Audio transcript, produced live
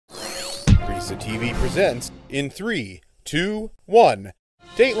Alexa TV presents in 3, 2, 1,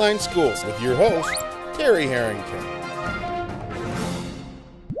 Dateline Schools with your host, Terry Harrington.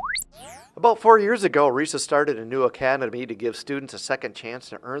 About 4 years ago, RESA started a new academy to give students a second chance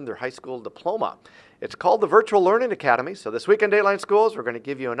to earn their high school diploma. It's called the Virtual Learning Academy. So this week on Dateline Schools, we're going to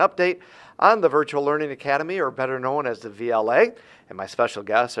give you an update on the Virtual Learning Academy, or better known as the VLA. And my special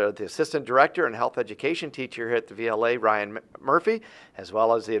guests are the Assistant Director and Health Education Teacher here at the VLA, Ryan Murphy, as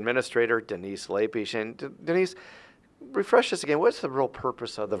well as the Administrator, Denise Lapish. And Denise, refresh us again. What's the real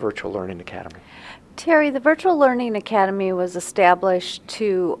purpose of the Virtual Learning Academy? Terry, the Virtual Learning Academy was established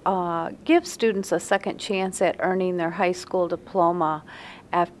to give students a second chance at earning their high school diploma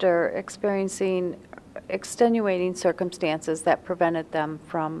after experiencing extenuating circumstances that prevented them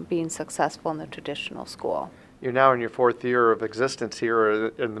from being successful in the traditional school. You're now in your 4th year of existence here, or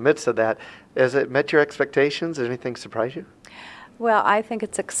in the midst of that. Has it met your expectations? Did anything surprise you? Well, I think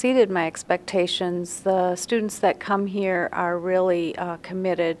it's exceeded my expectations. The students that come here are really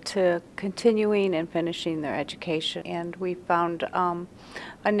committed to continuing and finishing their education, and we found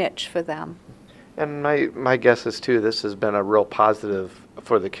a niche for them. And my guess is, too, this has been a real positive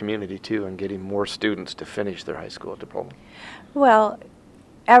for the community, too, in getting more students to finish their high school diploma. Well,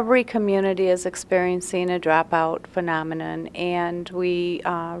 every community is experiencing a dropout phenomenon, and we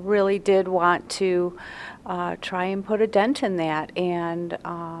really did want to try and put a dent in that, and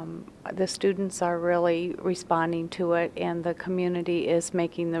the students are really responding to it, and the community is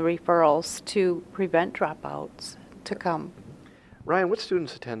making the referrals to prevent dropouts to come. Ryan, what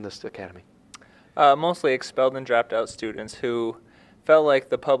students attend this academy? Mostly expelled and dropped out students who felt like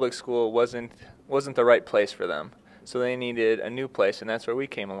the public school wasn't the right place for them. So they needed a new place, and that's where we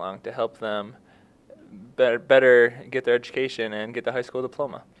came along to help them better get their education and get the high school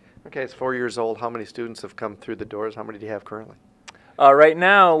diploma. Okay, it's 4 years old. How many students have come through the doors? How many do you have currently? Right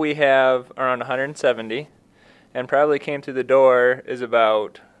now we have around 170, and probably came through the door is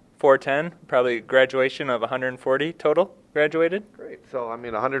about 410, probably graduation of 140 total graduated. Great. So,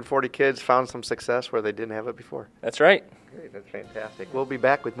 140 kids found some success where they didn't have it before. That's right. Great, that's fantastic. We'll be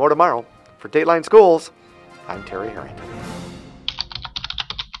back with more tomorrow. For Dateline Schools, I'm Terry Harrington.